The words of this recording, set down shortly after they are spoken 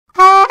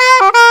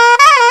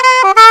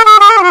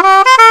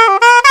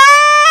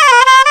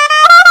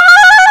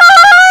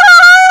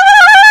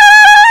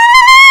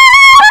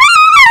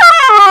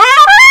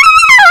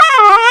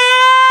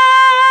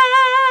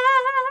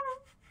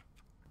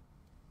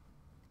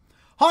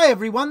Hi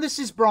everyone, this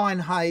is Brian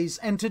Hayes,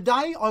 and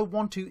today I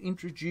want to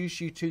introduce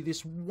you to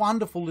this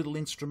wonderful little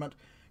instrument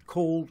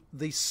called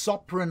the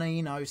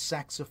Sopranino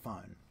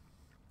Saxophone.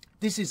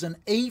 This is an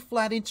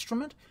E-flat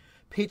instrument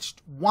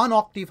pitched one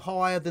octave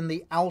higher than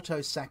the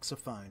alto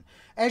saxophone.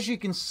 As you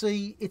can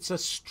see, it's a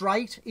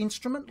straight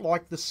instrument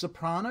like the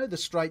soprano, the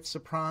straight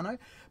soprano,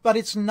 but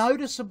it's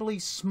noticeably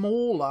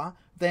smaller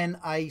than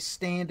a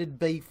standard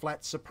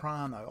B-flat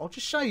soprano. I'll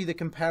just show you the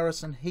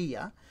comparison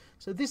here.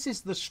 So this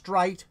is the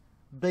straight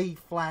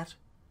B-flat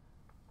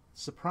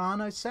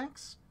soprano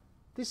sax.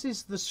 This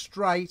is the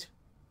straight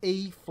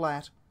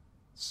E-flat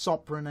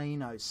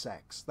Sopranino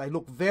sax. They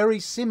look very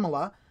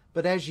similar,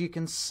 but as you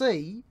can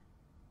see,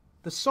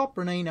 the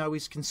Sopranino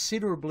is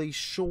considerably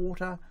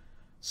shorter,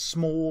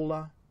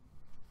 smaller,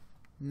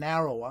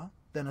 narrower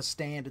than a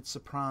standard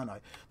soprano.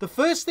 The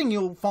first thing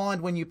you'll find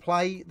when you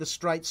play the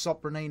straight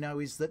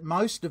Sopranino is that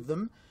most of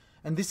them,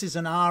 and this is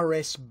an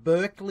RS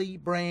Berkeley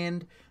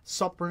brand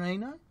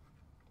Sopranino,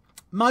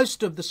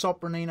 most of the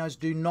Sopraninos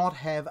do not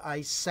have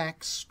a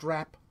sax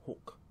strap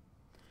hook.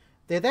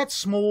 They're that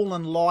small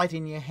and light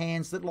in your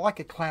hands that, like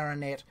a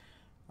clarinet,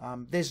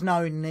 there's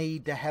no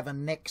need to have a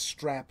neck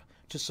strap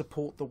to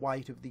support the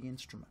weight of the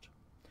instrument.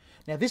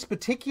 Now, this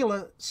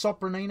particular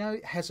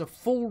Sopranino has a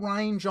full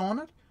range on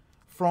it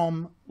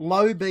from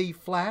low B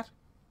flat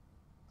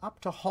up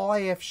to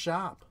high F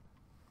sharp.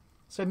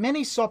 So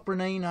many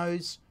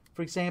Sopraninos,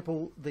 for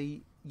example,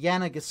 the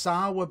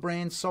Yanagasawa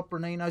brand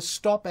Sopranino,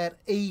 stop at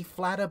E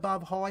flat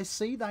above high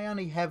C. They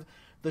only have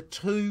the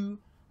two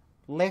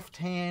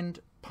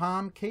left-hand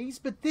palm keys,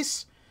 but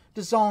this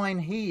design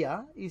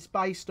here is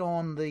based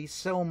on the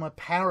Selma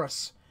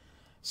Paris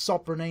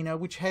Sopranino,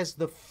 which has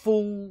the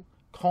full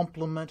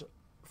complement,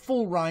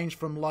 full range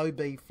from low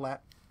B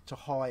flat to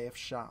high F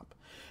sharp.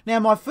 Now,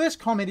 my first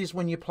comment is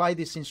when you play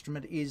this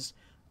instrument is,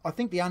 I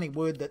think the only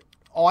word that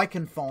I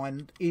can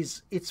find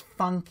is it's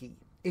funky.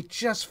 It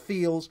just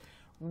feels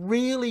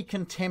really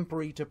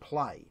contemporary to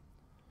play.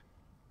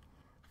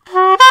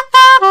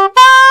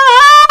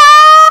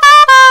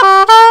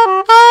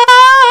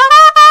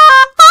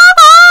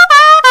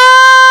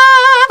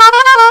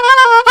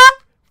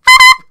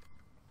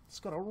 It's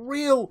got a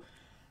real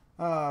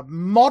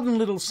modern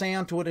little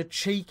sound to it, a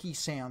cheeky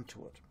sound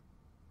to it.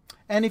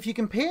 And if you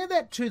compare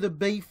that to the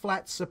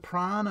B-flat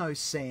soprano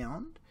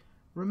sound,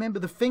 remember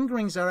the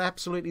fingerings are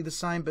absolutely the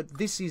same, but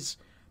this is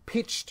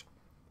pitched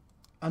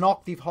an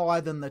octave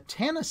higher than the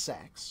tenor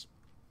sax.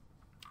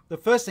 The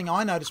first thing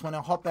I notice when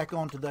I hop back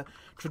onto the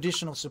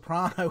traditional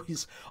soprano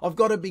is I've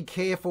got to be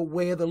careful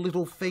where the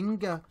little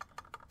finger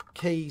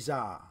keys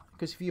are.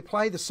 Because if you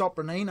play the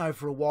Sopranino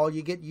for a while,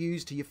 you get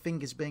used to your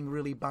fingers being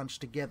really bunched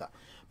together.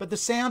 But the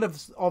sound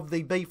of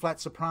the B-flat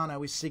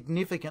soprano is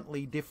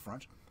significantly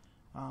different.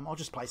 I'll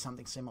just play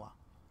something similar.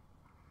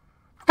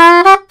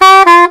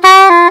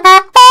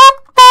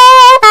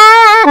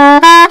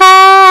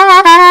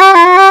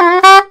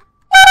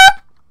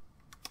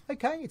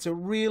 Okay, it's a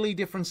really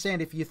different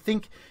sound. If you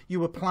think you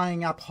were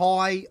playing up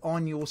high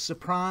on your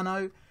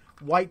soprano,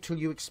 wait till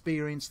you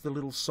experience the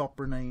little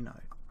Sopranino.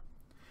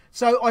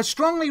 So I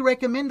strongly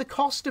recommend. The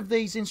cost of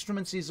these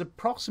instruments is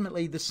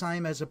approximately the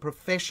same as a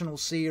professional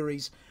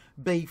series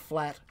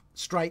B-flat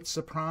straight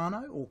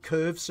soprano or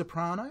curved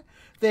soprano.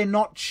 They're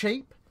not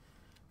cheap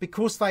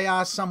because they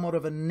are somewhat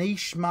of a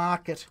niche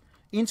market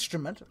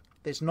instrument.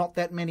 There's not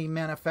that many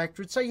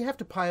manufacturers, so you have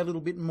to pay a little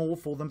bit more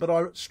for them. But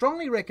I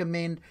strongly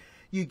recommend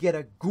you get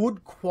a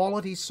good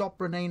quality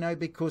Sopranino,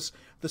 because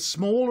the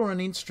smaller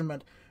an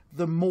instrument,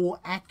 the more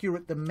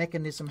accurate the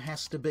mechanism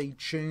has to be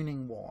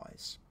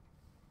tuning-wise.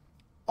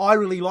 I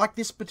really like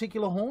this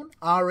particular horn,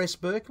 RS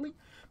Berkeley,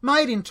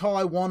 made in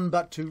Taiwan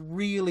but to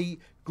really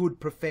good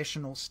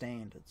professional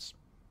standards.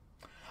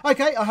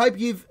 Okay, I hope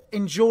you've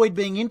enjoyed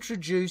being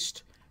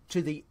introduced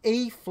to the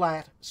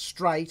E-flat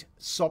straight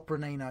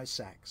Sopranino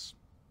sax.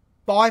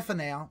 Bye for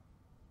now.